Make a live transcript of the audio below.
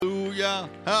Hallelujah.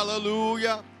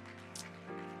 Hallelujah.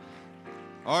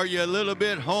 Are you a little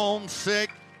bit homesick?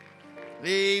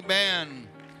 Amen.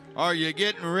 Are you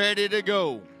getting ready to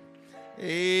go?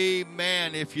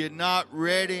 Amen. If you're not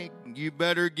ready, you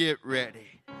better get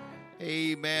ready.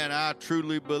 Amen. I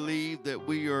truly believe that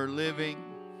we are living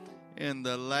in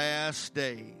the last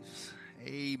days.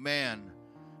 Amen.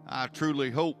 I truly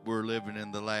hope we're living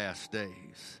in the last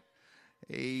days.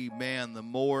 Amen. The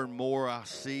more and more I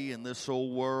see in this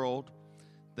old world,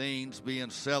 things being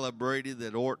celebrated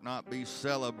that ought not be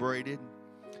celebrated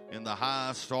in the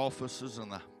highest offices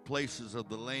and the places of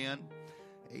the land.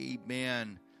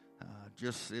 Amen.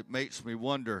 It makes me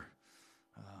wonder,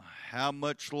 how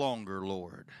much longer,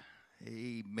 Lord?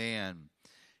 Amen.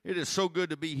 It is so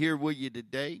good to be here with you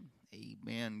today.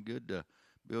 Amen. Good to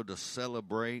be able to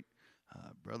celebrate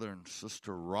Brother and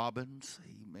Sister Robbins,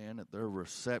 amen, at their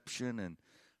reception. And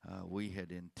we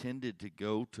had intended to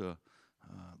go to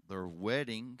their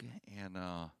wedding, and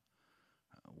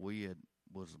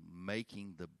was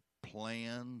making the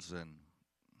plans, and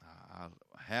I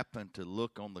happened to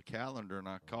look on the calendar, and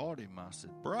I called him. I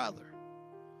said, "Brother,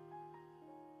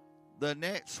 the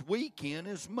next weekend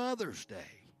is Mother's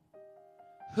Day.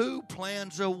 Who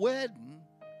plans a wedding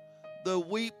the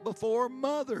week before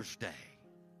Mother's Day?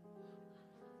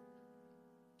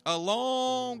 A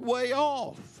long way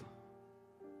off."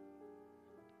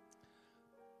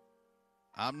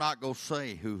 I'm not going to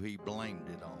say who he blamed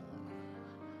it on.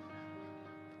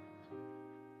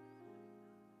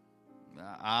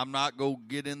 I'm not going to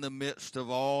get in the midst of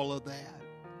all of that.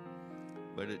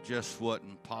 But it just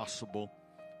wasn't possible.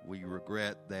 We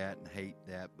regret that and hate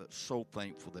that, but so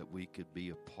thankful that we could be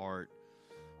a part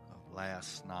of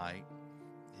last night.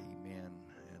 Amen.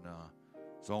 And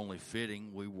it's only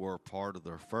fitting we were a part of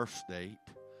their first date.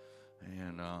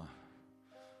 And I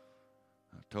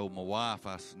told my wife,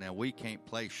 I said, "Now we can't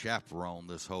play chaperone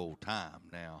this whole time.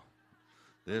 Now,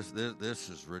 this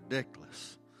is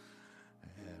ridiculous."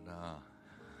 And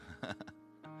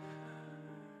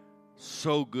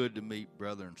so good to meet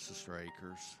Brother and Sister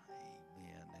Akers.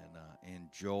 Amen. And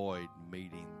enjoyed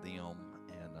meeting them.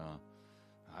 And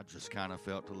I just kind of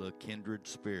felt a little kindred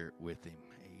spirit with him.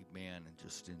 Amen. And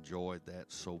just enjoyed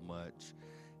that so much.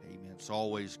 Amen. It's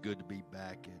always good to be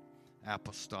back at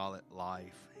Apostolic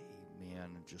Life.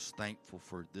 Amen. And just thankful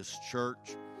for this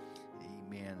church.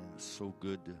 Amen. And it's so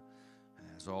good to,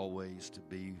 as always, to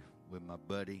be with my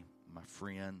buddy, my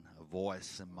friend, a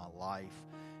voice in my life.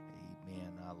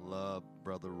 Amen. I love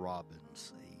Brother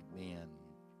Robbins. Amen.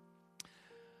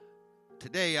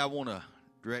 Today I want to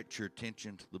direct your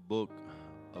attention to the book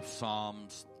of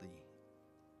Psalms, the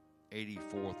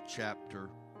 84th chapter.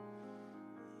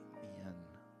 Amen.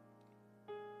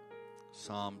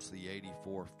 Psalms, the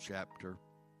 84th chapter,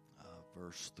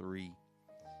 verse 3.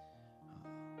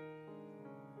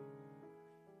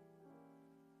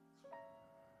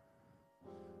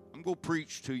 I'm going to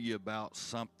preach to you about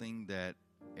something that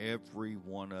every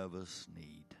one of us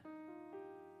need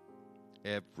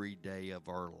every day of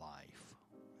our life.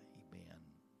 Amen.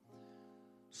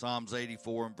 Psalms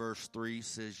 84 and verse 3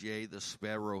 says, "Yea, the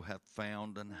sparrow hath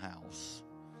found an house,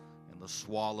 and the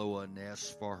swallow a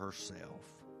nest for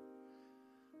herself,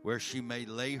 where she may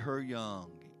lay her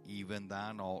young, even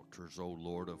thine altars, O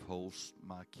Lord of hosts,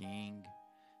 my King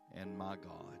and my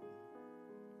God."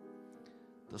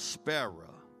 The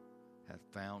sparrow hath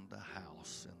found a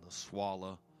house, and the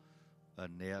swallow a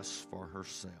nest for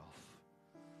herself.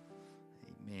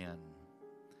 Amen.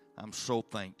 I'm so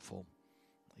thankful,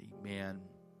 amen,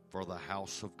 for the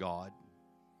house of God.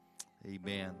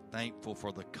 Amen. Thankful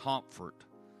for the comfort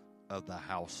of the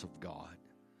house of God.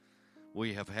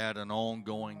 We have had an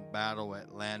ongoing battle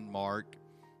at Landmark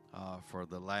for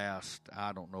the last,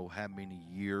 I don't know how many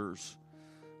years.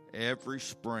 Every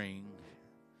spring,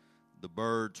 the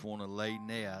birds want to lay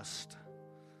nest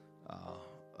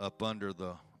up under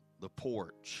the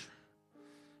porch,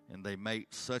 and they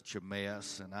make such a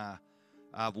mess. And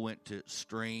I've went to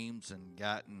extremes and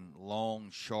gotten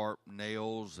long, sharp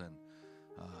nails and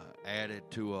added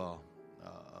to a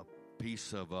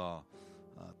piece of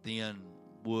thin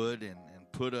wood and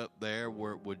put up there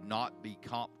where it would not be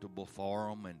comfortable for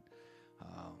them. And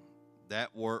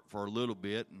that worked for a little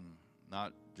bit, and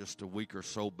not just a week or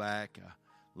so back, I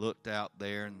looked out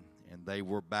there and they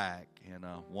were back. And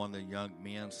one of the young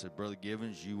men said, "Brother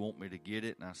Givens, you want me to get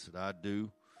it?" And I said, "I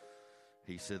do."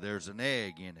 He said, "There's an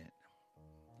egg in it."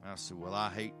 I said, "Well, I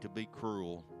hate to be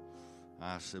cruel."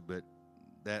 I said, "But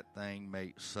that thing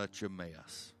makes such a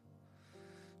mess."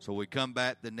 So we come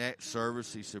back the next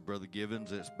service. He said, "Brother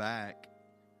Givens, it's back."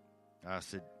 I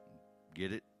said,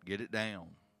 get it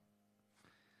down.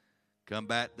 Come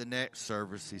back the next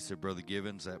service. He said, Brother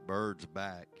Givens, that bird's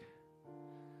back.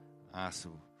 I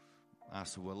said,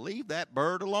 well, leave that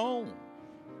bird alone.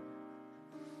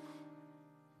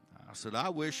 I said, I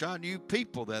wish I knew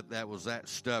people that was that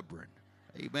stubborn.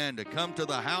 Amen. To come to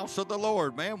the house of the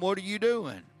Lord, man, what are you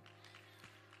doing?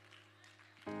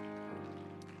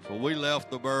 So we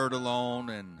left the bird alone,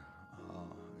 and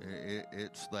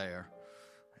it's there.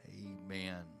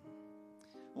 Amen.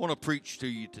 I want to preach to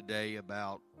you today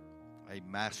about a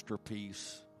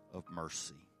masterpiece of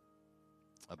mercy.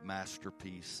 A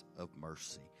masterpiece of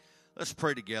mercy. Let's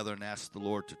pray together and ask the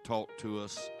Lord to talk to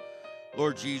us.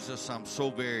 Lord Jesus, I'm so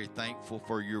very thankful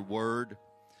for your word.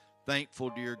 Thankful,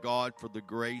 dear God, for the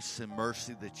grace and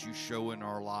mercy that you show in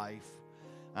our life.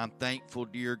 I'm thankful,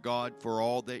 dear God, for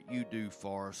all that you do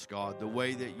for us, God. The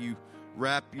way that you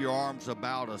wrap your arms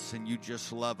about us and you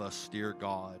just love us, dear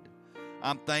God.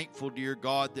 I'm thankful, dear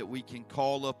God, that we can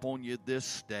call upon you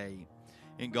this day.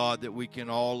 And God, that we can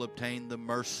all obtain the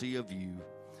mercy of you.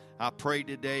 I pray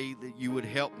today that you would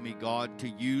help me, God, to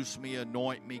use me,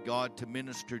 anoint me, God, to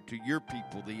minister to your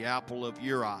people, the apple of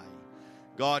your eye.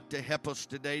 God, to help us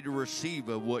today to receive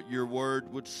of what your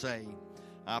word would say.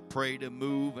 I pray to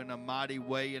move in a mighty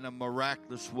way, in a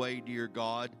miraculous way, dear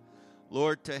God.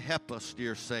 Lord, to help us,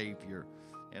 dear Savior.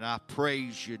 And I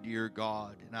praise you, dear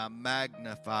God, and I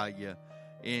magnify you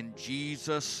in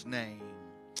Jesus' name.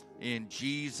 In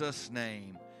Jesus'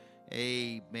 name.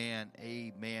 Amen,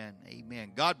 amen,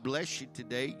 amen. God bless you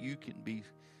today. You can be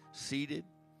seated.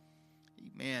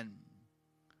 Amen.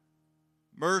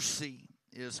 Mercy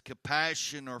is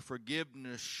compassion or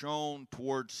forgiveness shown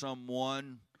toward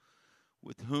someone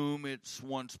with whom it's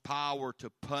one's power to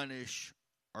punish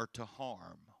or to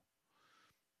harm.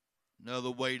 Another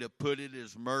way to put it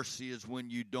is mercy is when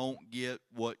you don't get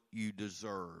what you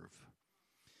deserve.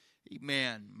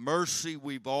 Amen. Mercy,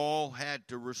 we've all had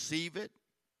to receive it.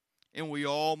 And we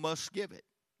all must give it.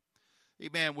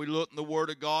 Amen. We look in the Word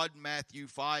of God, Matthew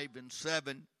 5 and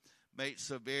 7,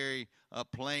 makes a very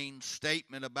plain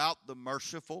statement about the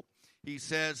merciful. He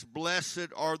says, blessed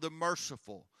are the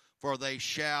merciful, for they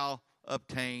shall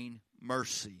obtain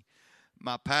mercy.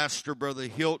 My pastor, Brother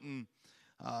Hilton,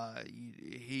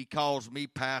 he calls me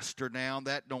pastor now.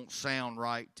 That don't sound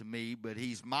right to me, but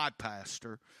he's my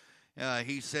pastor.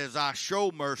 He says, I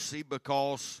show mercy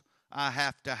because I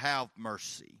have to have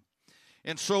mercy.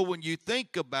 And so when you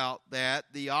think about that,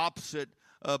 the opposite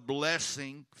of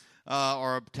blessing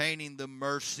or obtaining the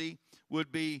mercy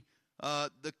would be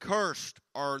the cursed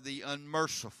or the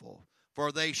unmerciful,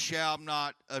 for they shall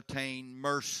not attain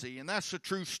mercy. And that's a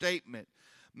true statement.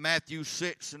 Matthew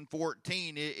 6 and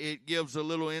 14, it gives a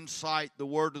little insight, the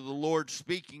word of the Lord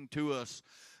speaking to us,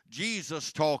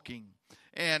 Jesus talking.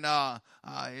 And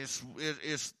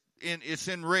it's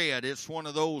in red. It's one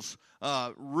of those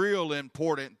real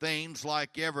important things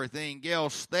like everything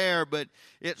else there, but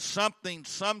it's something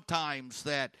sometimes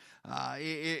that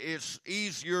it's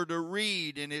easier to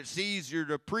read and it's easier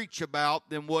to preach about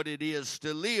than what it is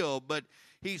to live. But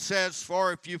he says,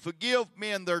 for if you forgive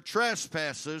men their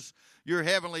trespasses, your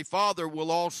heavenly Father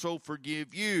will also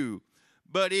forgive you.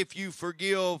 But if you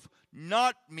forgive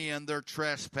not men their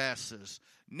trespasses,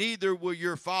 neither will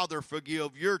your Father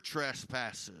forgive your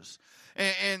trespasses.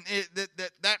 And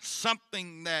that's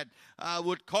something that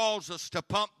would cause us to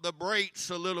pump the brakes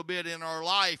a little bit in our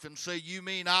life and say, you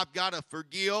mean I've got to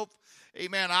forgive?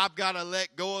 Amen. I've got to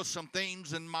let go of some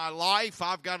things in my life.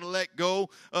 I've got to let go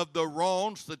of the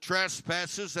wrongs, the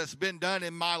trespasses that's been done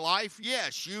in my life.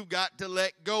 Yes, you've got to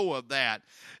let go of that.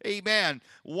 Amen.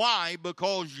 Why?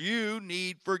 Because you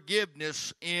need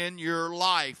forgiveness in your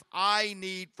life. I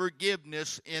need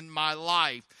forgiveness in my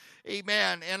life.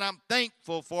 Amen. And I'm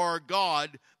thankful for a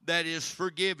God that is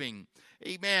forgiving.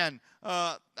 Amen.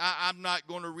 I'm not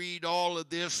going to read all of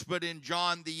this, but in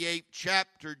John the 8th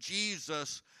chapter,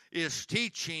 Jesus is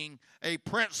teaching a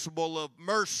principle of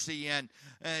mercy, and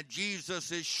Jesus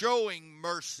is showing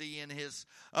mercy in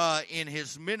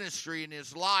his ministry, in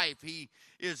his life. He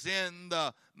is in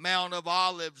the Mount of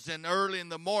Olives, and early in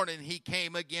the morning he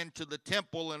came again to the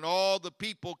temple, and all the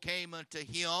people came unto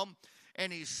him,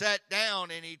 and he sat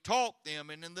down and he taught them.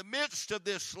 And in the midst of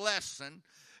this lesson,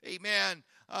 amen,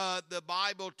 the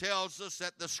Bible tells us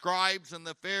that the scribes and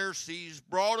the Pharisees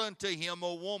brought unto him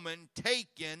a woman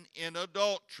taken in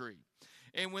adultery.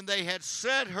 And when they had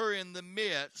set her in the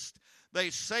midst, they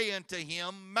say unto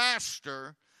him,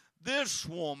 Master, this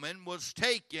woman was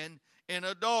taken in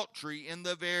adultery in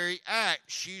the very act.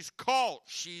 She's caught.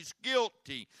 She's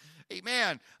guilty.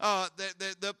 Amen.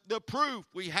 The proof.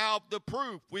 We have the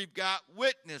proof. We've got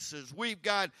witnesses. We've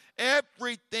got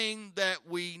everything that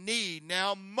we need.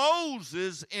 Now,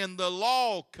 Moses in the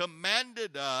law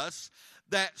commanded us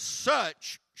that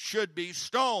such should be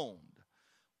stoned.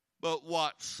 But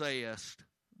what sayest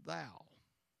thou?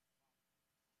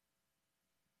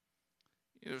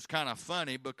 It was kind of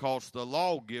funny because the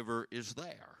lawgiver is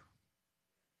there.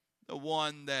 The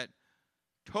one that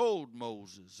told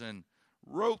Moses and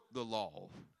wrote the law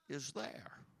is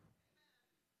there.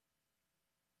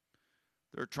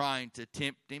 They're trying to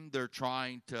tempt him. They're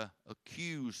trying to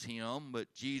accuse him.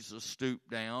 But Jesus stooped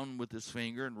down with his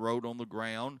finger and wrote on the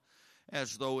ground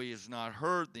as though he has not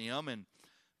heard them. And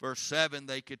verse 7,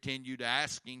 they continued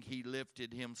asking. He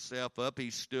lifted himself up. He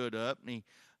stood up and he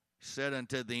said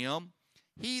unto them,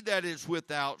 He that is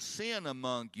without sin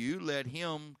among you, let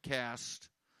him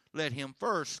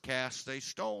first cast a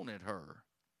stone at her.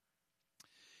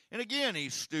 And again he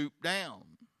stooped down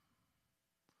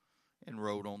and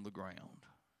wrote on the ground.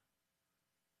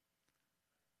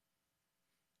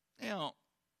 Now,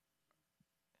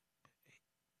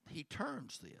 he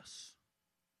turns this.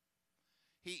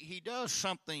 He does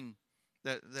something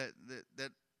that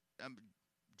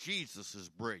Jesus is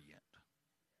brilliant.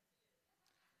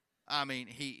 I mean,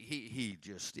 he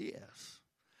just is.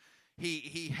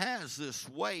 He has this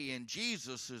way, and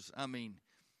Jesus is,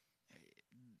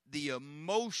 the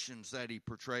emotions that he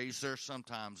portrays, there's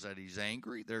sometimes that he's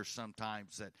angry. There's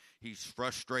sometimes that he's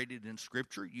frustrated in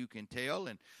Scripture. You can tell.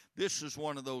 And this is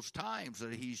one of those times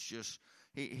that he's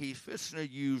fixing to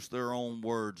use their own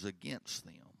words against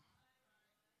them.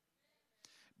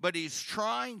 But he's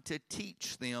trying to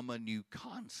teach them a new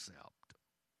concept.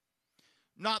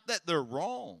 Not that they're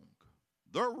wrong.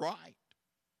 They're right.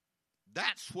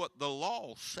 That's what the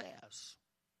law says.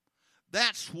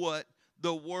 That's what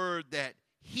the word that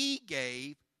he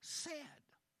gave said.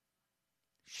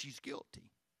 She's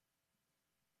guilty.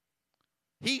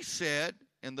 He said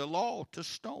in the law to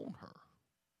stone her.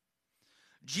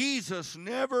 Jesus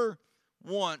never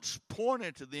once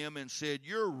pointed to them and said,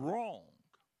 you're wrong,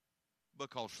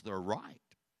 because they're right.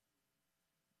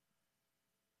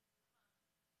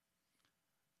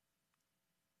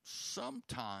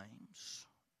 Sometimes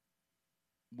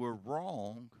we're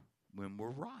wrong when we're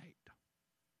right.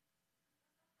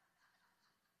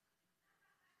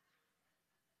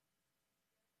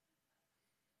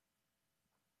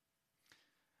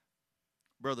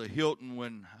 Brother Hilton,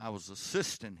 when I was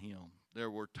assisting him, there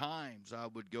were times I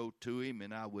would go to him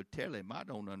and I would tell him, I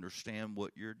don't understand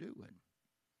what you're doing.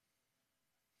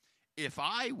 If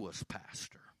I was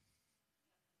pastor,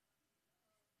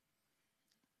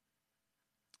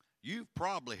 you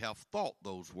probably have thought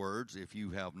those words if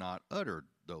you have not uttered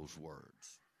those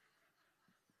words.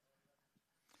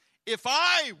 If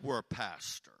I were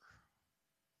pastor,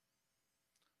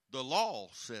 the law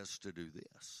says to do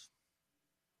this.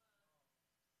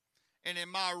 And in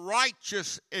my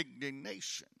righteous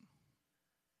indignation,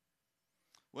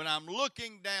 when I'm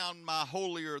looking down my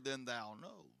holier than thou nose,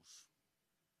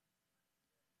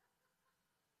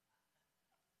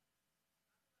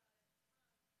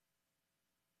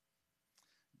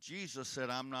 Jesus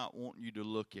said, I'm not wanting you to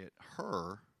look at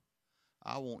her.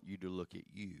 I want you to look at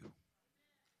you.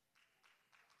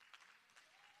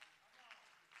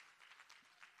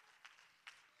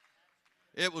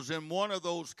 It was in one of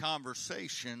those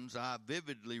conversations, I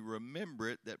vividly remember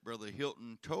it, that Brother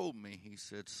Hilton told me. He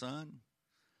said, son,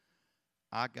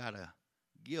 I got to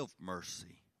give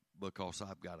mercy because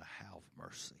I've got to have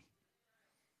mercy.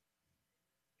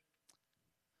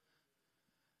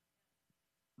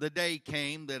 The day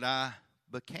came that I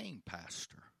became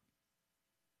pastor.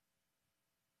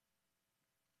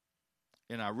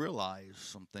 And I realized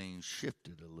some things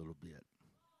shifted a little bit.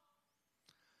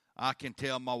 I can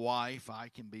tell my wife, I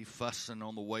can be fussing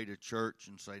on the way to church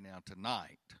and say, now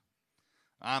tonight,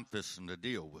 I'm fixing to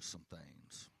deal with some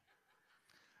things.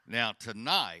 Now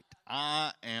tonight,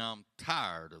 I am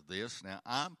tired of this. Now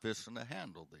I'm fixing to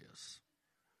handle this.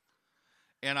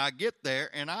 And I get there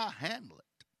and I handle it.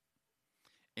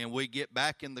 And we get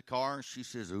back in the car and she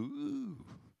says, ooh,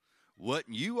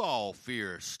 wasn't you all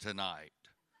fierce tonight?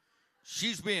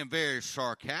 She's being very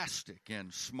sarcastic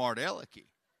and smart-alecky.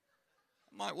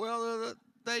 I'm like, well,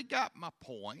 they got my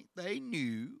point. They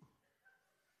knew.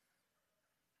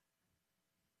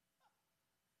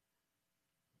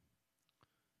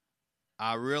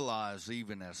 I realize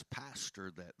even as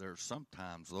pastor that there's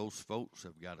sometimes those folks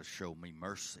have got to show me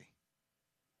mercy.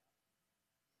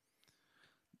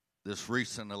 This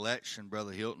recent election,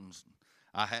 Brother Hilton's,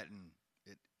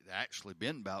 it actually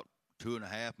been about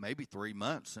 2.5, maybe 3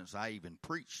 months since I even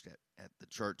preached at the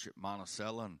church at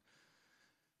Monticello. And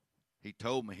he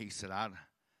told me, he said, I'm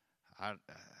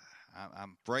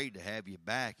afraid to have you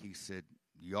back. He said,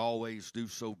 you always do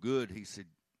so good. He said,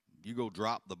 you go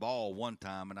drop the ball one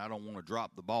time, and I don't want to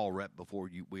drop the ball right before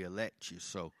we elect you.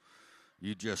 So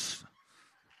you just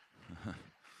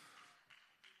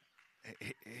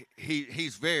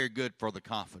he's very good for the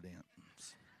confidence.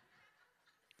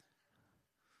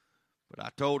 But I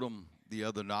told him the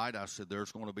other night, I said,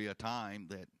 there's going to be a time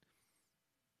that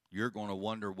you're going to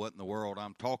wonder what in the world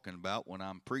I'm talking about when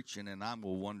I'm preaching, and I'm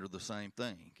going to wonder the same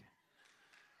thing.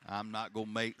 I'm not going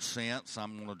to make sense.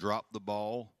 I'm going to drop the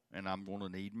ball, and I'm going to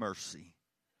need mercy.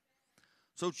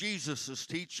 So Jesus is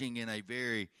teaching in a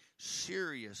very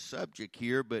serious subject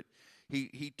here, but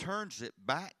he turns it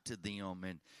back to them,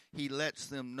 and he lets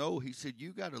them know, he said,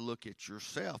 you got to look at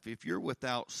yourself. If you're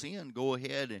without sin, go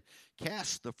ahead and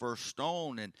cast the first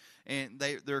stone. And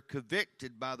they're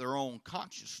convicted by their own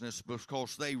consciousness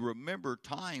because they remember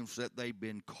times that they've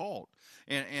been caught.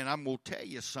 And I'm going to tell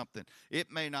you something.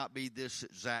 It may not be this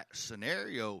exact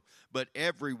scenario, but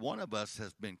every one of us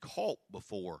has been caught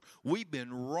before. We've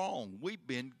been wrong. We've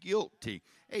been guilty.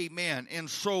 Amen. And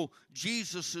so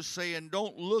Jesus is saying,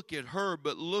 don't look at her,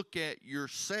 but look at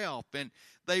yourself. And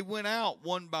they went out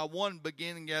one by one,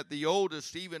 beginning at the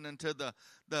oldest, even unto the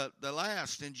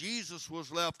last. And Jesus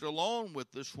was left alone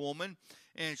with this woman,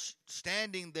 and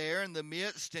standing there in the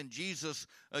midst. And Jesus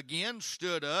again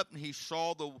stood up, and he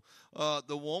saw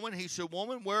the woman. He said,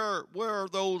 woman, where are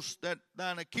those that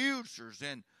thine accusers?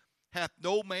 And hath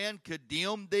no man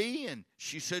condemned thee? And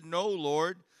she said, no,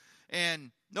 Lord.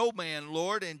 And no man,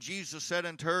 Lord. And Jesus said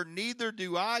unto her, neither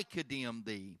do I condemn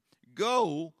thee.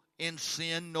 Go and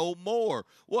sin no more.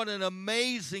 What an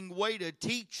amazing way to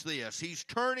teach this. He's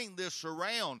turning this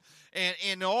around. And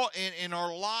in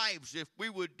our lives, if we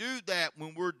would do that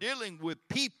when we're dealing with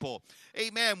people,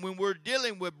 amen, when we're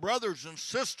dealing with brothers and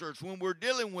sisters, when we're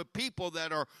dealing with people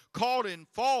that are caught in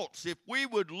faults, if we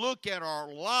would look at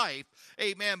our life,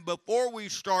 amen, before we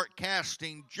start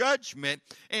casting judgment,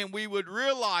 and we would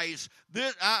realize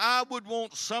that I would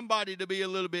want somebody to be a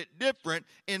little bit different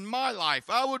in my life.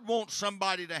 I would want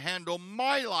somebody to handle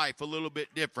my life a little bit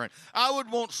different. I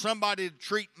would want somebody to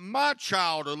treat my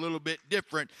child a little bit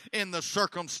different in the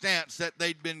circumstance that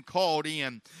they'd been called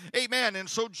in. Amen. And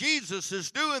so Jesus is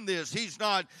doing this. He's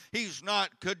not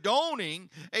condoning,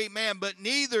 amen, but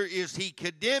neither is he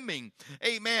condemning.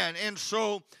 Amen. And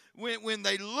so when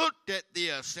they looked at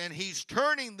this, and he's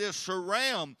turning this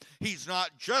around, he's not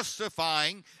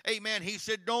justifying. Amen. He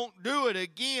said, don't do it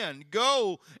again.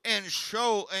 Go and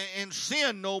show and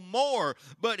sin no more.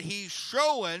 But he's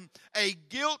showing a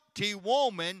guilty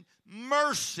woman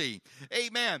mercy.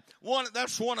 Amen.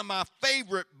 That's one of my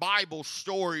favorite Bible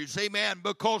stories. Amen.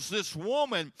 Because this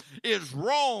woman is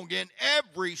wrong in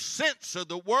every sense of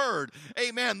the word.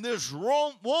 Amen. This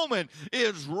woman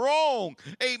is wrong.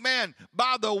 Amen.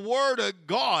 By the word of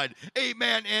God.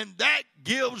 Amen. And that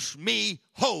gives me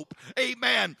hope.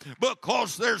 Amen.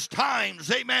 Because there's times,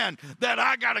 amen, that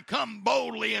I got to come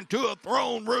boldly into a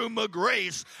throne room of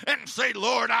grace and say,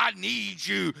 Lord, I need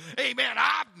you. Amen.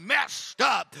 I've messed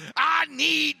up. I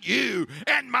need you.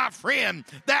 And my friend,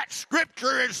 that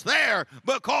scripture is there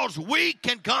because we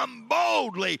can come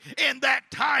boldly in that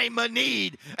time of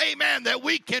need. Amen. That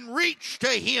we can reach to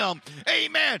him.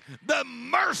 Amen. The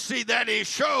mercy that he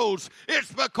shows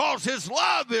is because his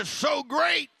love is so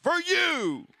great for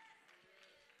you.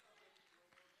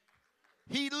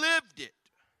 He lived it.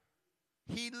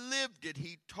 He lived it.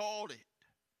 He taught it.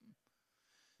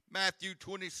 Matthew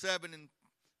 27:15,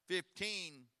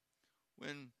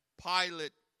 when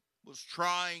Pilate was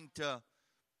trying to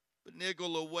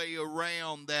niggle a way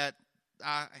around that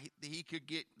he could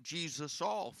get Jesus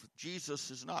off. Jesus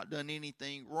has not done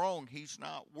anything wrong. He's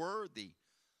not worthy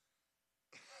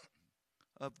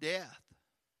of death.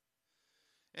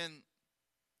 And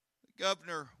the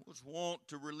governor was wont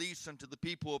to release unto the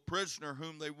people a prisoner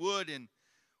whom they would, and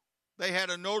they had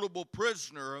a notable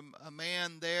prisoner, a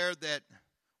man there that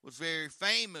was very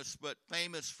famous, but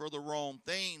famous for the wrong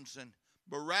things, and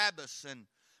Barabbas. And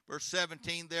verse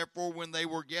 17, therefore when they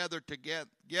were gathered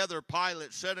together,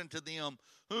 Pilate said unto them,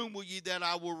 whom will ye that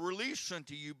I will release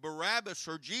unto you, Barabbas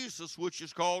or Jesus, which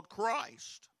is called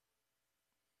Christ?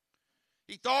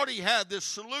 He thought he had this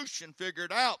solution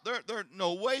figured out. There's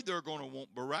no way they're going to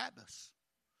want Barabbas.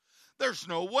 There's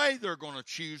no way they're going to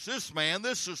choose this man.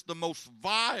 This is the most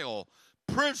vile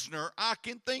prisoner I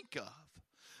can think of.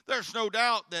 There's no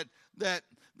doubt that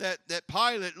that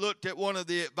Pilate looked at one of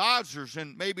the advisors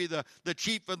and maybe the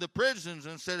chief of the prisons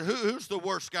and said, who's the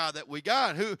worst guy that we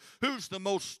got? Who's the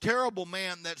most terrible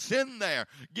man that's in there?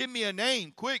 Give me a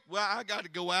name, quick. Well, I got to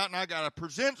go out and I got to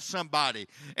present somebody.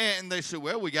 And they said,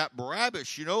 well, we got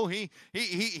Barabbas. You know,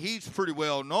 he's pretty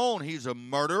well known. He's a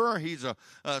murderer. He's a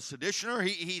seditioner.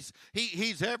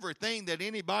 He's everything that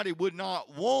anybody would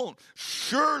not want.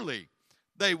 Surely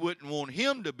they wouldn't want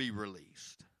him to be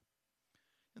released.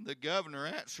 And the governor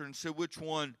answered and said, which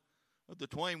one of the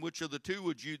twain, which of the two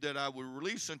would you that I would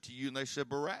release unto you? And they said,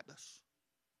 Barabbas.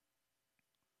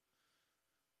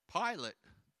 Pilate,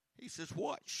 he says,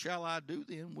 what shall I do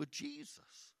then with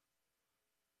Jesus?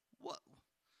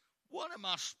 What am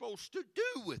I supposed to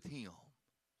do with him?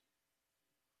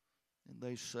 And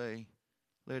they say,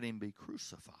 let him be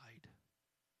crucified.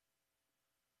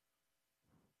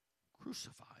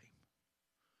 Crucify him.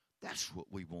 That's what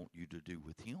we want you to do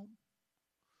with him.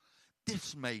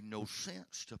 This made no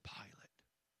sense to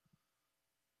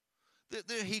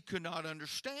Pilate. He could not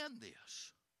understand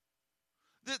this.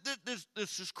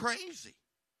 This is crazy.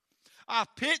 I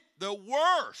picked the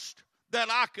worst that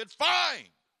I could find,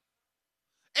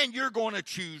 and you're going to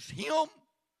choose him?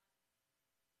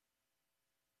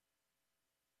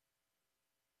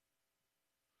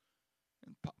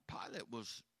 And Pilate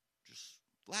was just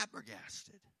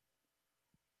flabbergasted.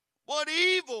 What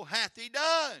evil hath he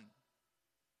done?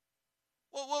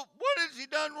 Well, what has he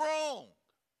done wrong?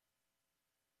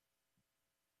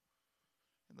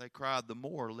 And they cried the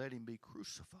more, let him be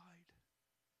crucified.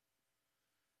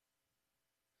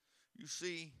 You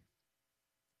see,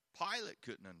 Pilate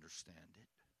couldn't understand it.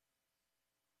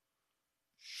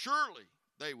 Surely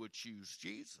they would choose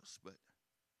Jesus, but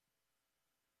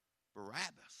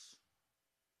Barabbas.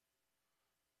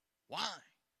 Why?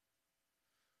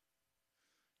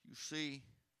 You see,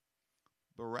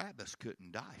 Barabbas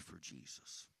couldn't die for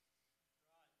Jesus.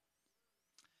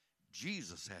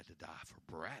 Jesus had to die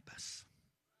for Barabbas.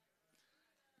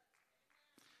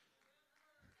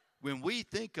 When we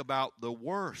think about the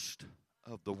worst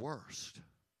of the worst,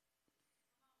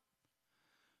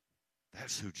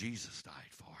 that's who Jesus died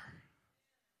for.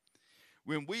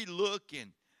 When we look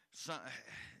and,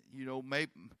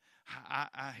 maybe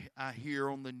I hear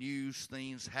on the news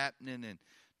things happening and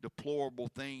deplorable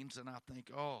things, and I think,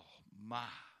 oh my,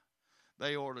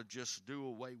 they ought to just do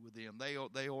away with them. They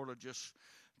ought to just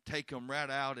take them right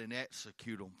out and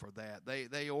execute them for that.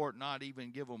 They ought not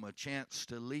even give them a chance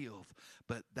to live.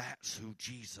 But that's who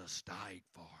Jesus died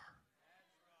for.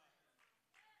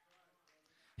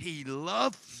 He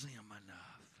loves them enough.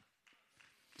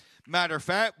 Matter of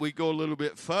fact, we go a little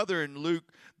bit further in Luke,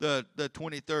 the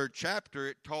 23rd chapter.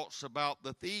 It talks about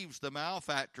the thieves, the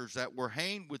malefactors that were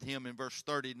hanged with him in verse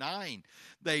 39.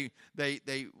 They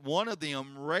one of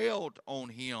them railed on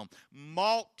him,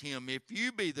 mocked him. If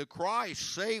you be the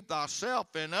Christ, save thyself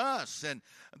and us. And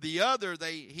the other,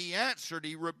 he answered,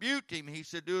 he rebuked him. He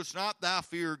said, doest not thou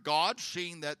fear God,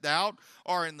 seeing that thou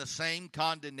art in the same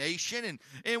condemnation?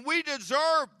 And we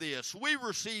deserve this. We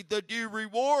receive the due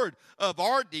reward of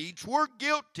our deeds. We're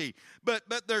guilty. But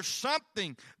there's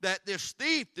something that this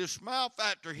thief, this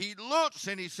malefactor, he looks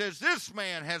and he says, this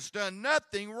man has done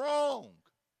nothing wrong.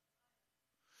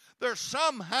 There's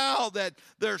somehow that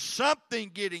there's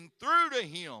something getting through to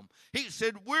him. He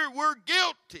said, we're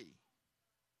guilty.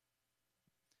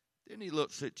 Then he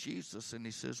looks at Jesus and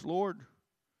he says, Lord,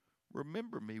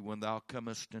 remember me when thou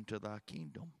comest into thy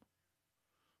kingdom.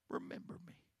 Remember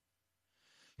me.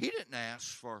 He didn't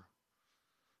ask for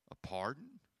a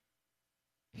pardon.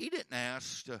 He didn't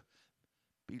ask to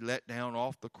be let down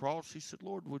off the cross. He said,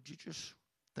 Lord, would you just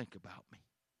think about me?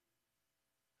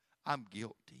 I'm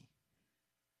guilty.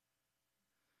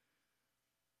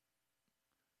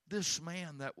 This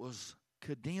man that was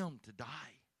condemned to die,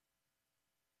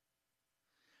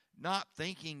 not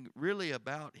thinking really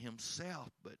about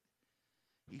himself, but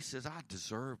he says, I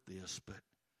deserve this, but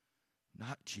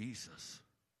not Jesus.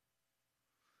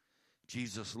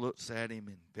 Jesus looks at him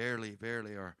and verily,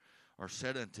 verily, or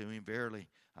said unto him, verily,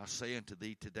 I say unto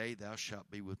thee, today thou shalt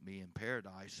be with me in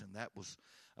paradise. And that was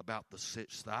about the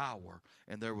 6th hour.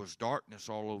 And there was darkness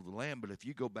all over the land. But if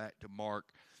you go back to Mark,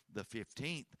 the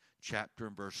 15th chapter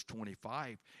in verse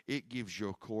 25, it gives you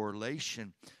a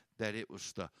correlation that it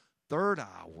was the 3rd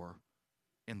hour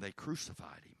and they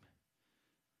crucified him.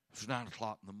 It was 9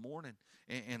 o'clock in the morning.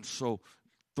 And so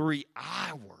 3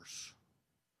 hours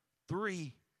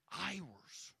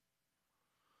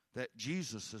that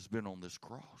Jesus has been on this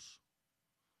cross.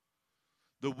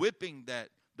 The whipping that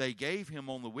they gave him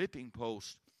on the whipping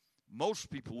post, most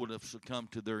people would have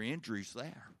succumbed to their injuries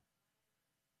there.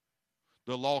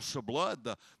 the loss of blood,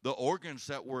 the organs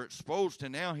that were exposed,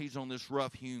 and now he's on this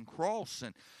rough-hewn cross,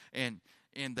 and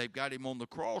they've got him on the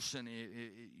cross. And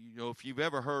if you've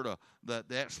ever heard of the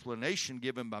explanation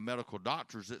given by medical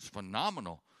doctors, it's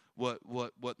phenomenal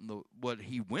what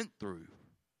he went through.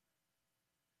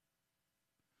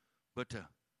 But to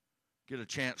get a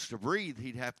chance to breathe,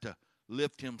 he'd have to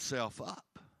lift himself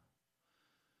up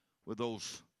with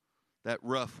that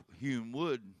rough-hewn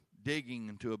wood digging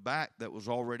into a back that was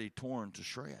already torn to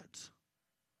shreds,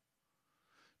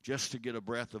 just to get a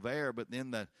breath of air. But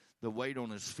then the weight on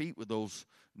his feet with those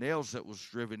nails that was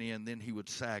driven in, then he would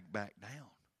sag back down,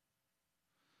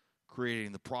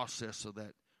 creating the process of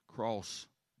that cross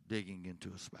digging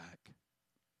into his back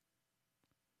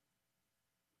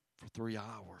for 3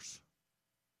 hours.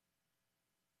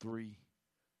 3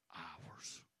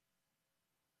 hours.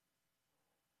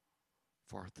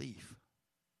 For a thief.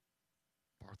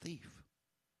 For a thief.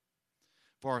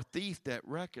 For a thief that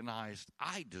recognized,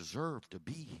 I deserve to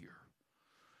be here.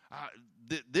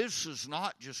 This is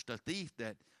not just a thief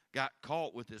that got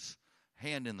caught with his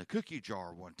hand in the cookie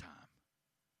jar one time.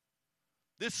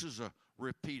 This is a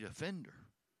repeat offender.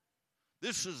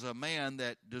 This is a man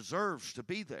that deserves to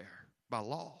be there by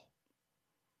law.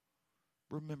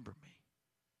 Remember me.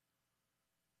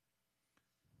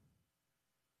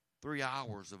 3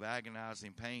 hours of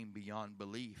agonizing pain beyond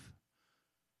belief.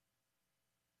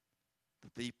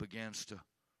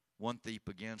 One thief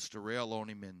begins to rail on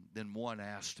him, and then one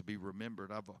asks to be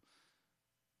remembered.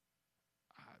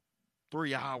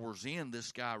 3 hours in,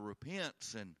 this guy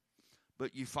repents,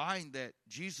 but you find that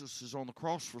Jesus is on the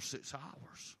cross for 6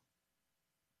 hours.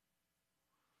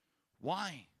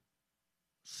 Why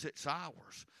 6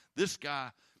 hours? This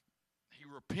guy, he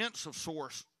repents of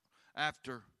source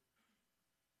after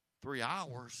 3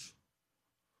 hours.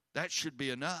 That should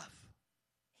be enough.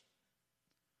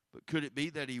 But could it be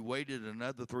that he waited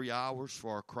another 3 hours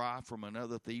for a cry from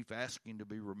another thief asking to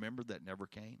be remembered that never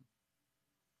came?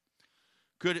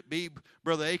 Could it be,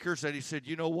 Brother Akers, that he said,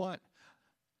 you know what?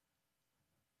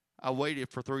 I waited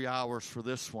for 3 hours for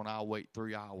this one. I'll wait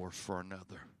 3 hours for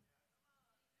another.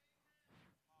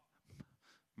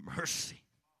 Mercy.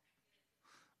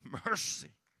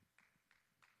 Mercy.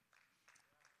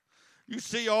 You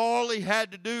see, all he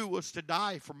had to do was to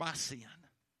die for my sin.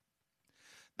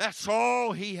 That's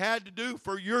all he had to do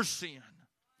for your sin.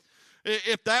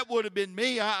 If that would have been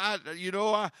me, I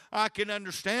can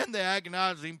understand the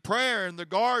agonizing prayer in the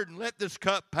garden. Let this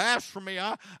cup pass from me.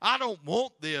 I don't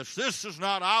want this. This is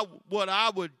not what I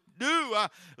would do.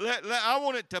 I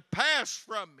want it to pass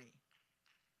from me.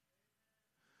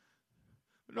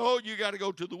 No, you got to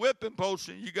go to the whipping post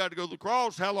and you got to go to the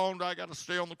cross. How long do I got to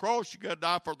stay on the cross? You got to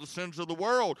die for the sins of the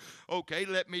world. Okay,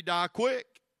 let me die quick.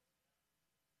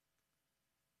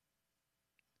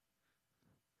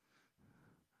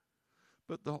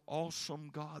 But the awesome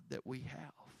God that we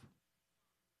have,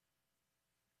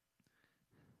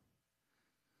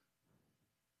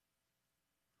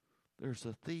 there's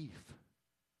a thief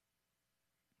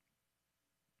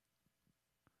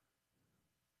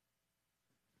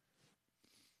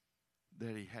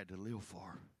that he had to live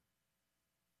for.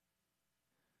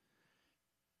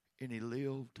 And he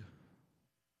lived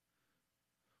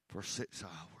for 6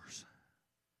 hours.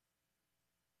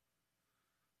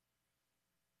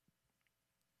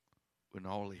 When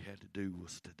all he had to do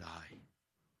was to die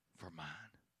for mine.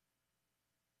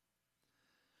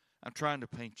 I'm trying to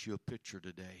paint you a picture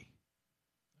today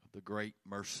of the great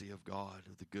mercy of God,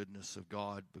 of the goodness of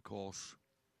God, because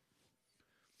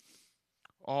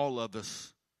all of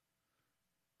us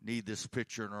need this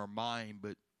picture in our mind,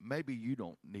 but maybe you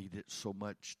don't need it so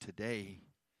much today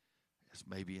as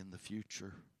maybe in the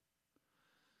future.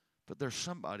 But there's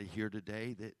somebody here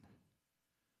today that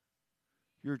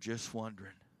you're just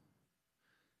wondering,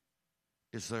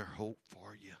 is there hope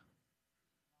for you?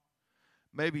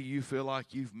 Maybe you feel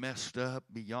like you've messed up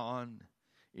beyond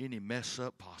any mess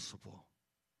up possible.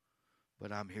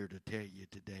 But I'm here to tell you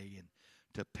today and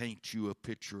to paint you a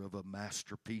picture of a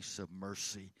masterpiece of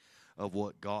mercy of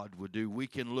what God would do. We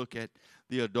can look at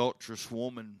the adulterous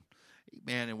woman,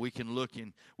 man, and we can look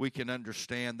and we can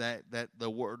understand that the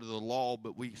word of the law,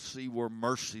 but we see where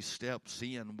mercy steps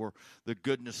in, where the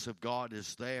goodness of God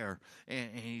is there.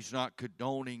 And he's not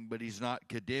condoning, but he's not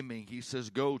condemning. He says,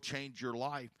 go change your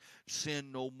life,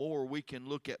 sin no more. We can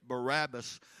look at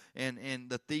Barabbas and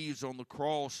the thieves on the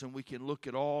cross, and we can look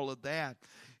at all of that.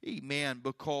 Amen.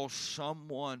 Because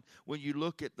someone, when you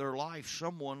look at their life,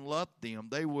 someone loved them.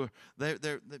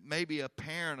 They're maybe a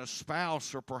parent, a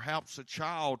spouse, or perhaps a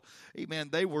child. Amen.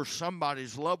 They were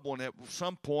somebody's loved one at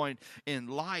some point in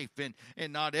life.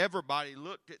 And not everybody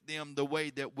looked at them the way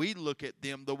that we look at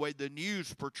them, the way the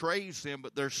news portrays them.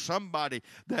 But there's somebody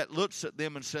that looks at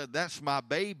them and said, that's my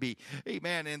baby.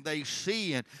 Amen. And they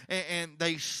see and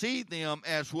they see them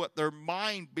as what their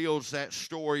mind builds that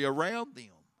story around them.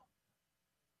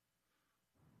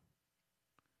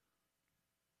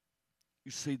 You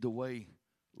see, the way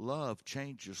love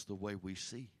changes the way we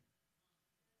see.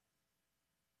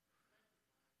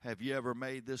 Have you ever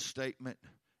made this statement?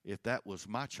 If that was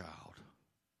my child,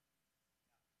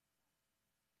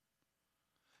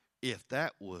 if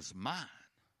that was mine,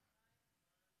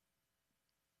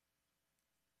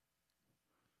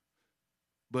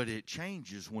 but it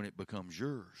changes when it becomes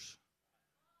yours.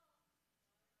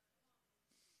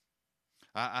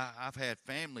 I've had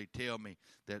family tell me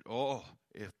that,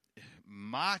 if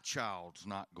my child's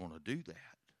not going to do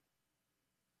that.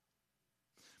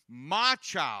 My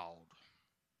child.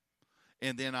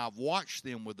 And then I've watched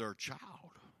them with their child.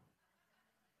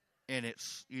 And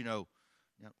it's, now,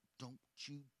 don't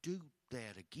you do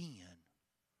that again.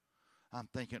 I'm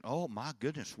thinking, oh, my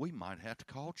goodness, we might have to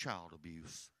call child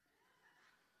abuse.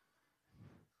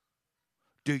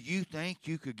 Do you think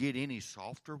you could get any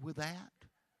softer with that?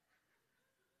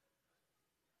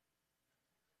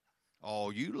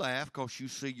 Oh, you laugh because you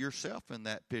see yourself in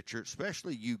that picture,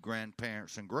 especially you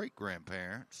grandparents and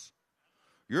great-grandparents.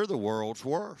 You're the world's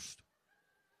worst.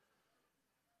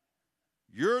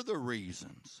 You're the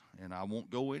reasons. And I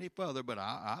won't go any further, but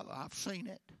I've seen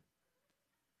it.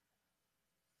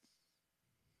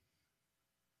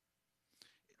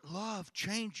 Love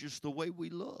changes the way we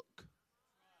look.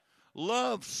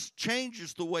 Love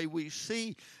changes the way we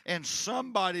see. And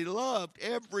somebody loved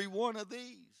every one of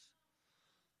these.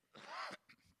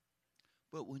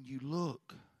 But when you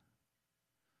look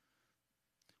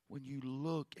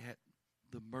at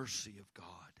the mercy of God,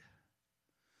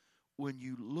 when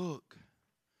you look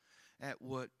at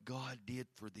what God did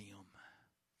for them,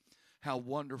 how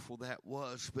wonderful that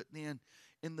was. But then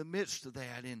in the midst of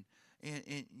that, and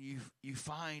you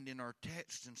find in our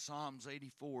text in Psalms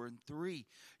 84:3,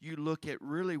 you look at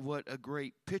really what a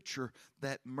great picture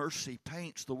that mercy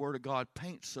paints. The Word of God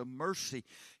paints of mercy.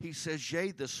 He says, yea,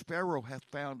 the sparrow hath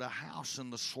found a house,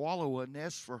 and the swallow a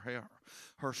nest for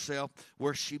herself,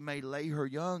 where she may lay her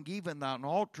young. Even thine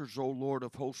altars, O Lord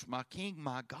of hosts, my King,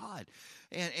 my God.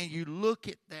 And you look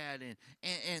at that,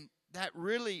 and that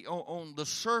really, on the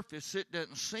surface, it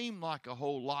doesn't seem like a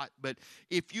whole lot. But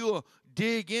if you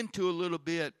dig into a little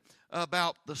bit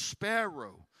about the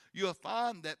sparrow, you'll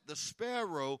find that the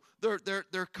sparrow,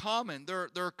 they're common. They're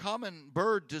a common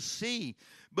bird to see.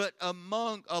 But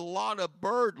among a lot of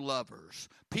bird lovers,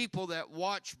 people that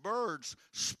watch birds,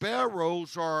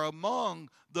 sparrows are among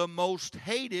the most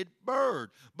hated bird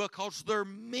because they're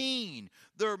mean.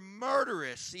 They're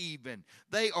murderous even.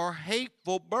 They are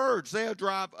hateful birds. They'll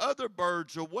drive other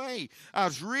birds away. I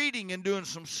was reading and doing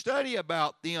some study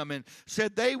about them and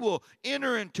said they will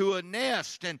enter into a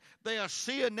nest and they'll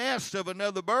see a nest of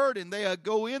another bird and they'll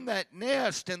go in that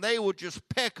nest and they will just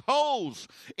peck holes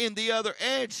in the other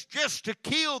eggs just to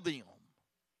kill them.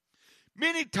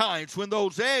 Many times when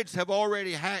those eggs have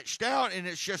already hatched out and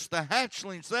it's just the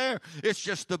hatchlings there, it's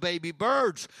just the baby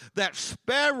birds, that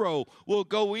sparrow will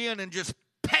go in and just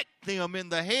peck them in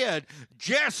the head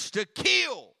just to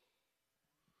kill.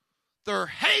 They're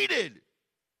hated.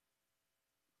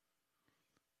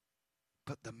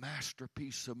 But the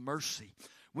masterpiece of mercy,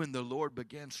 when the Lord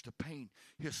begins to paint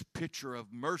his picture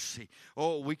of mercy,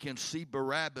 we can see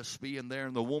Barabbas being there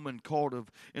and the woman caught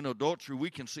in adultery. We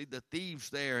can see the thieves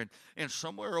there. And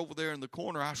somewhere over there in the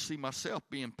corner, I see myself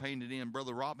being painted in,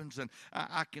 Brother Robbins, and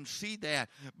I can see that.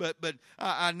 But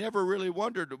I never really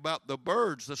wondered about the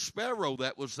birds, the sparrow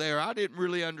that was there. I didn't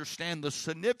really understand the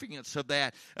significance of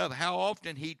that, of how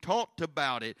often he talked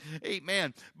about it.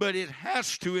 Amen. But it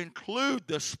has to include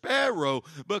the sparrow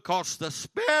because the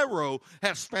sparrow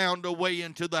has found a way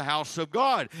into the house of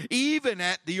God. Even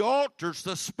at the altars,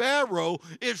 the sparrow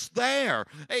is there.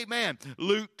 Amen.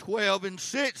 Luke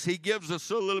 12:6, he gives us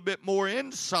a little bit more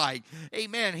insight.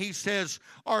 Amen. He says,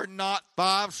 are not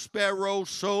 5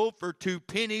 sparrows sold for 2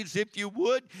 pennies, if you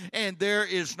would? And there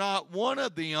is not one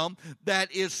of them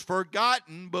that is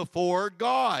forgotten before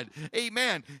God.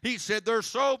 Amen. He said they're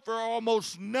sold for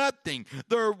almost nothing.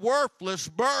 They're worthless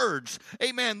birds.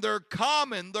 Amen. They're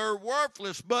common. They're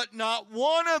worthless, but not one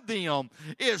one of them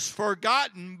is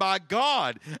forgotten by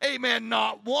God. Amen.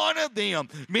 Not one of them.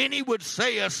 Many would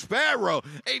say a sparrow,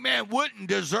 amen, wouldn't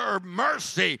deserve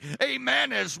mercy.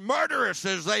 Amen. As murderous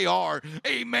as they are.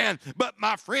 Amen. But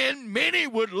my friend, many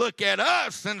would look at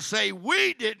us and say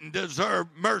we didn't deserve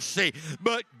mercy.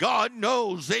 But God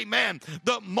knows, amen,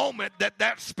 the moment that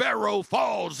that sparrow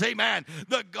falls, amen,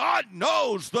 the God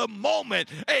knows the moment,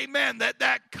 amen,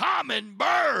 that common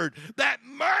bird, that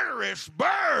murderous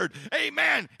bird,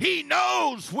 amen, he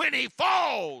knows when he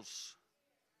falls.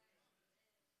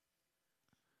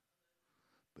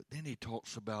 But then he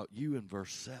talks about you in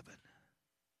verse 7.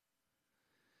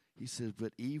 He says,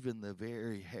 but even the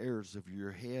very hairs of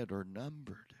your head are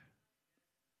numbered.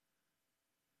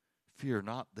 Fear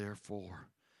not, therefore,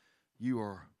 you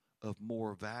are of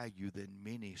more value than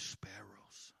many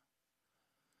sparrows.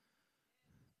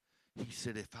 He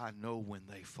said, if I know when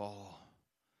they fall,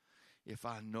 if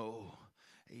I know,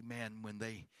 amen, when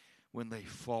they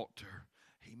falter,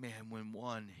 amen, when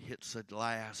one hits a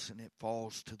glass and it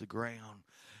falls to the ground,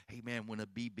 amen, when a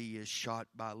BB is shot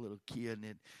by a little kid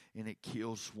and it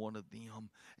kills one of them,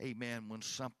 amen, when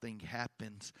something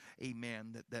happens,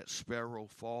 amen, that sparrow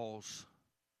falls,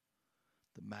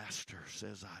 the master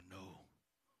says, I know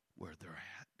where they're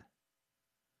at.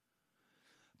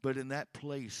 But in that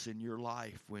place in your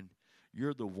life when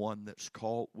you're the one that's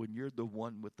caught, when you're the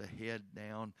one with the head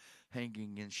down,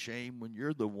 hanging in shame, when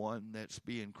you're the one that's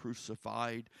being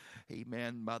crucified,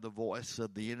 amen, by the voice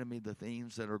of the enemy, the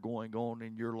things that are going on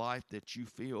in your life that you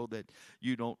feel that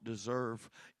you don't deserve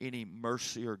any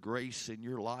mercy or grace in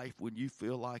your life, when you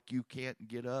feel like you can't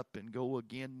get up and go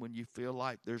again, when you feel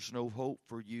like there's no hope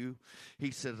for you,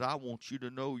 he says, I want you to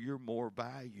know you're more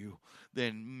value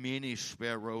than many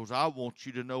sparrows. I want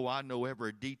you to know I know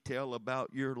every detail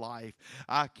about your life.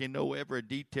 I can know every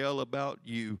detail about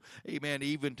you. Amen.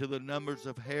 Even to the numbers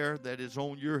of hair that is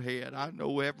on your head. I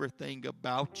know everything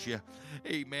about you.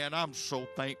 Amen. I'm so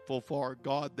thankful for our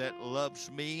God that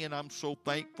loves me, and I'm so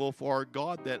thankful for our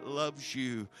God that loves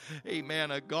you.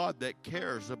 Amen. A God that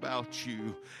cares about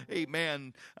you.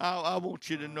 Amen. I want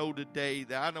you to know today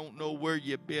that I don't know where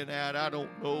you've been at. I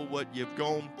don't know what you've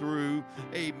gone through.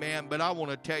 Amen. But I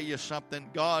want to tell you something.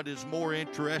 God is more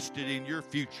interested in your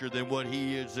future than what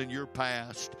he is in your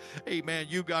past. Amen.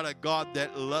 You got a God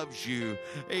that loves you.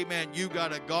 Amen. You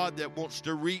got a God that wants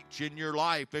to reach in your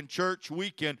life. And church,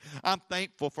 I'm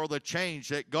thankful for the change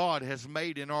that God has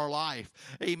made in our life.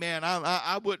 Amen.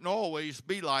 I wouldn't always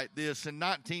be like this. In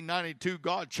 1992,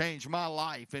 God changed my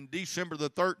life. In December the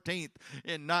 13th,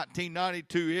 in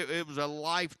 1992, it was a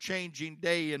life-changing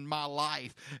day in my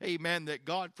life. Amen. That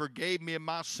God forgave me of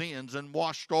my sins and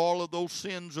washed all of those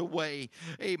sins away.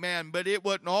 Amen. But it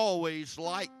wasn't always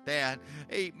like that.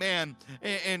 Amen.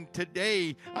 And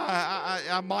today,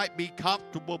 I might be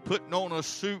comfortable putting on a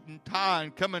suit and tie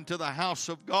and coming to the house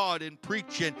of God and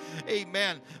preaching.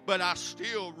 Amen. But I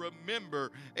still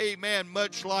remember, amen,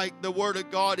 much like the word of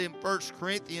God in 1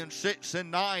 Corinthians 6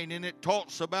 and 9, and it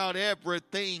talks about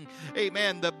everything,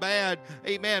 amen, the bad,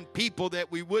 amen, people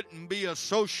that we wouldn't be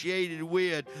associated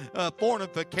with,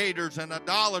 fornicators and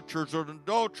idolaters or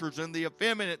adulterers and the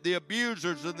effeminate, the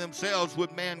abusers of themselves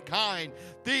with mankind,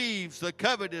 thieves, the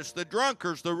covetous, the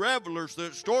drunkards, the revelers, the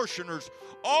extortioners,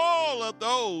 all of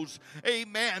those,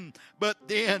 amen. But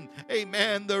then,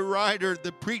 amen, the writer,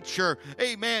 the preacher,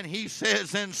 amen, he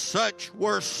says, and such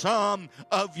were some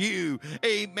of you,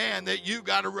 amen, that you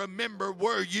got to remember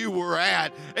where you were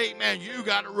at, amen. You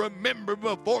got to remember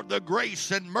before the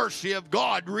grace and mercy of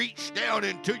God reached down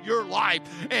into your life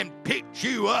and picked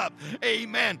you up,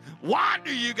 amen. Why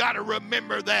do you got to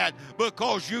remember that?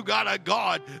 Because you got a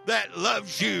God that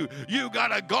loves you. You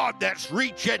got a God that's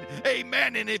reaching,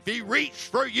 amen, and if he reached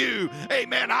for you,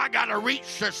 amen, I got to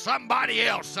reach to somebody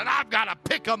else, and I've got to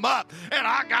pick them up, and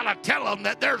I got to tell them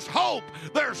that there's hope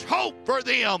for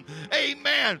them,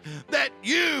 amen, that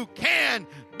you can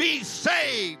be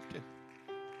saved.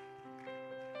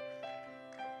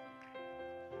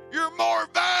 You're more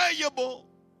valuable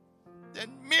than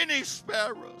many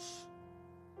sparrows.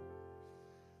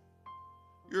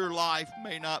 Your life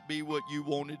may not be what you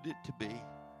wanted it to be.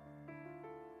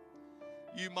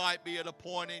 You might be at a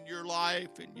point in your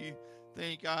life and you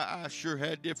think, I sure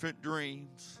had different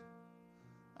dreams.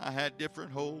 I had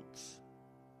different hopes.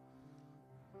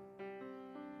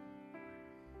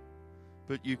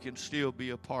 But you can still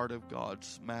be a part of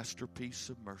God's masterpiece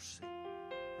of mercy.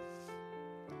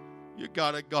 You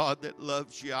got a God that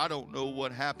loves you. I don't know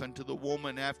what happened to the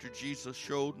woman after Jesus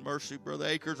showed mercy, Brother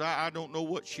Akers. I don't know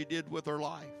what she did with her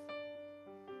life.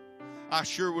 I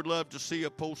sure would love to see a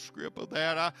postscript of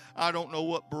that. I don't know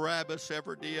what Barabbas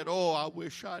ever did. Oh, I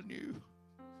wish I knew.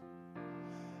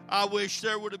 I wish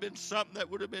there would have been something that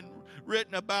would have been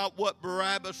written about what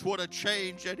Barabbas, what a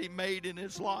change that he made in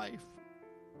his life.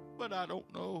 But I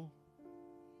don't know.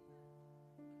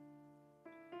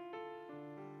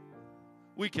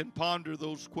 We can ponder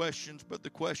those questions, but the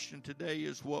question today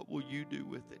is, what will you do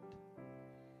with it?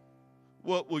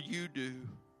 What will you do?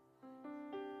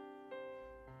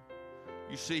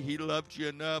 You see, he loved you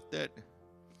enough that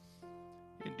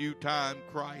in due time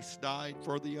Christ died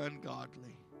for the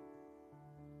ungodly.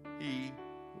 He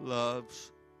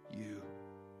loves you.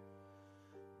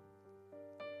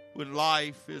 When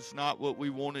life is not what we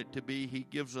want it to be, he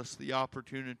gives us the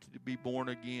opportunity to be born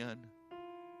again.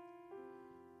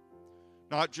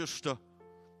 Not just a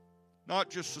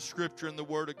scripture in the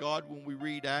Word of God when we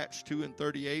read Acts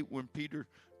 2:38, when Peter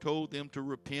told them to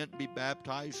repent, be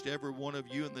baptized, every one of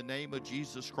you, in the name of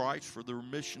Jesus Christ for the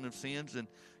remission of sins, and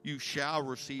you shall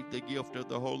receive the gift of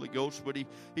the Holy Ghost. But he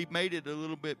made it a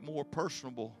little bit more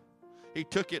personable. He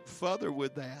took it further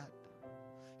with that.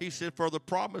 He said, for the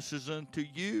promises unto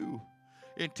you,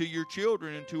 and to your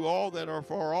children, and to all that are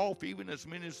far off, even as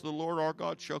many as the Lord our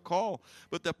God shall call.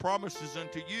 But the promises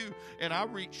unto you, and I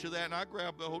reach to that and I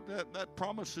grab the whole, that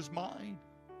promise is mine.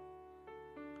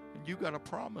 And you got a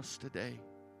promise today.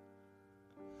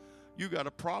 You got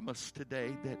a promise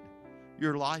today that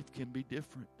your life can be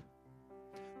different.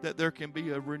 That there can be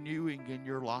a renewing in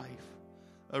your life,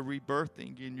 a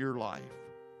rebirthing in your life.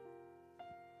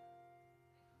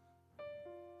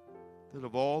 That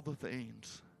of all the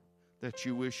things that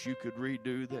you wish you could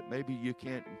redo, that maybe you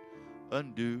can't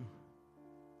undo,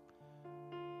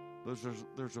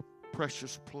 there's a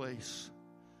precious place,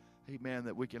 amen,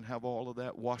 that we can have all of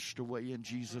that washed away in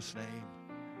Jesus' name.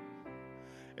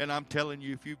 And I'm telling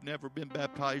you, if you've never been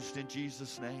baptized in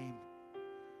Jesus' name,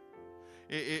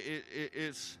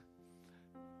 it's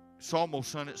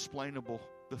almost unexplainable,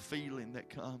 the feeling that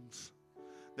comes,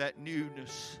 that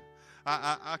newness.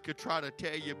 I could try to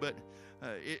tell you, but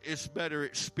it's better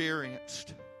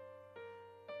experienced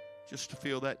just to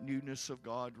feel that newness of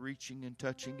God reaching and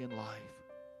touching in life.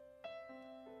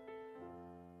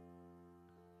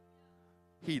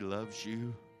 He loves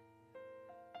you.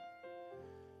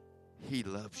 He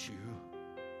loves you.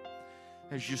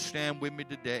 As you stand with me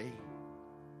today,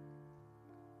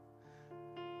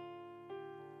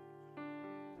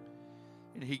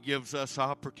 and he gives us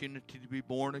opportunity to be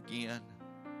born again.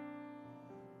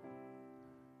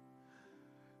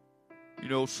 You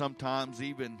know, sometimes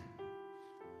even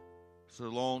as a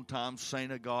long-time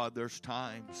saint of God, there's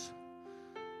times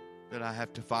that I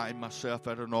have to find myself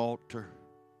at an altar.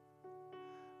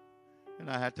 And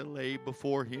I have to lay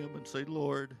before him and say,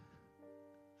 Lord,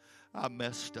 I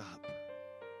messed up.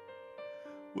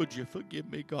 Would you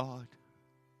forgive me, God?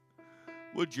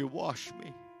 Would you wash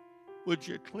me? Would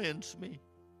you cleanse me?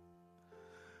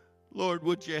 Lord,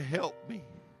 would you help me?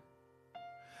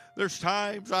 There's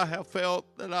times I have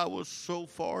felt that I was so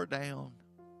far down.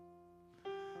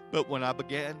 But when I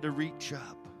began to reach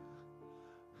up,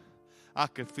 I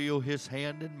could feel his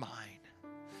hand in mine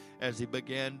as he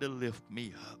began to lift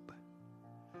me up.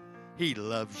 He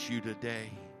loves you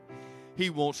today. He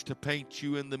wants to paint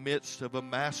you in the midst of a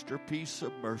masterpiece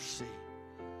of mercy.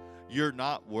 You're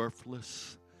not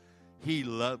worthless. He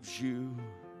loves you.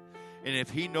 And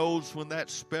if he knows when that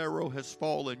sparrow has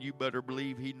fallen, you better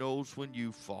believe he knows when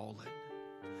you've fallen.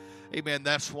 Amen.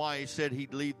 That's why he said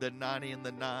he'd leave the 90 and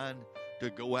the 9 to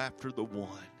go after the one.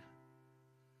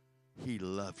 He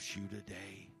loves you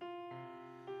today.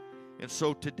 And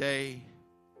so today,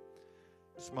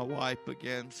 as my wife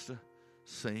begins to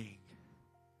sing,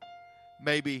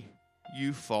 maybe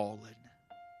you've fallen.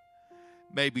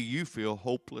 Maybe you feel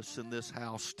hopeless in this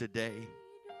house today.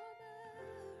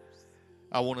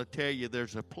 I want to tell you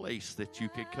there's a place that you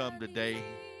can come today.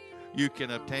 You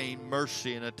can obtain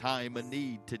mercy in a time of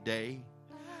need today.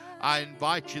 I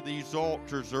invite you, these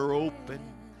altars are open.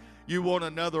 You want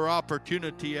another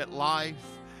opportunity at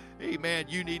life. Amen.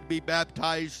 You need to be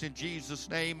baptized in Jesus'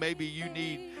 name. Maybe you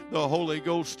need the Holy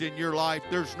Ghost in your life.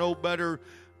 There's no better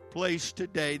place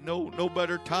today, no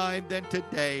better time than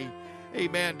today.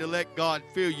 Amen. To let God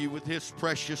fill you with his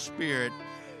precious Spirit.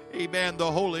 Amen. The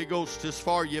Holy Ghost is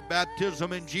for you.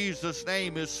 Baptism in Jesus'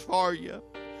 name is for you.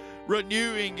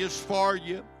 Renewing is for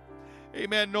you.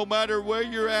 Amen. No matter where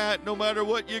you're at, no matter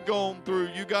what you're going through,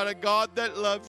 you got a God that loves